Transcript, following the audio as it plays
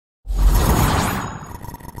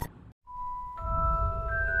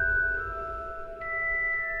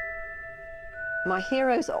My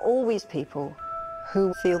heroes are always people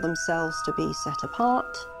who feel themselves to be set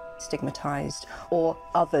apart, stigmatized, or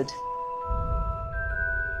othered.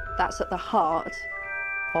 That's at the heart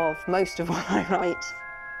of most of what I write,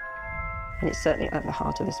 and it's certainly at the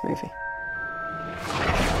heart of this movie.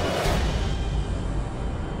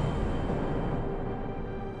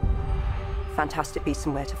 Fantastic Beasts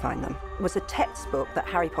and Where to Find Them was a textbook that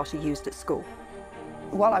Harry Potter used at school.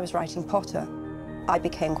 While I was writing Potter, I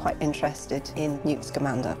became quite interested in Newt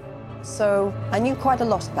Scamander. So I knew quite a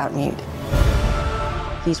lot about Newt.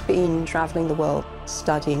 He's been traveling the world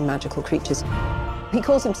studying magical creatures. He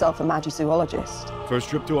calls himself a magizoologist. First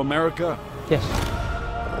trip to America? Yes.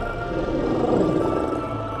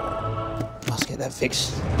 Must get that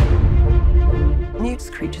fixed.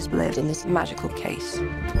 Newt's creatures live in this magical case.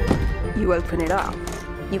 You open it up,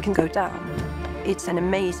 you can go down. It's an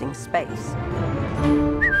amazing space.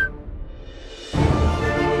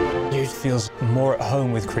 Newt feels more at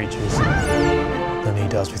home with creatures than he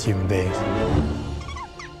does with human beings.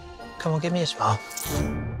 Come on, give me a smile.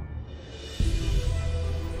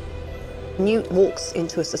 Newt walks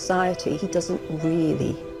into a society he doesn't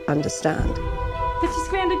really understand. Mr.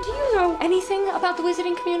 Scamander, do you know anything about the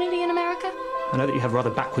wizarding community in America? I know that you have rather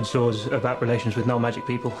backwards laws about relations with non-magic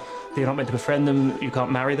people. You're not meant to befriend them, you can't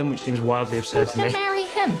marry them, which seems wildly absurd to me. Then marry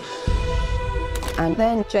him. And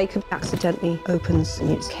then Jacob accidentally opens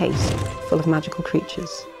Newt's case full of magical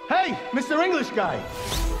creatures. Hey, Mr. English guy!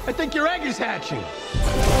 I think your egg is hatching.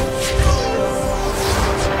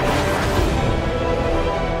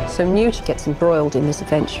 So Newt gets embroiled in this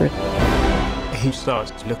adventure. He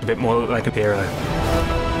starts to look a bit more like a hero.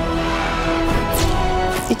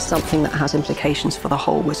 It's something that has implications for the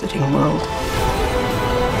whole wizarding world.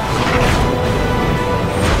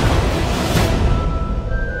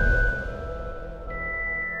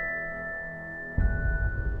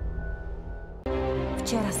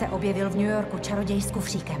 Včera se objevil v New Yorku čaroděj s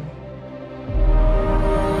kufříkem.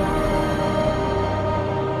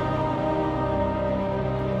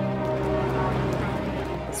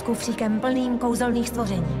 S kufříkem plným kouzelných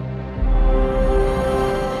stvoření.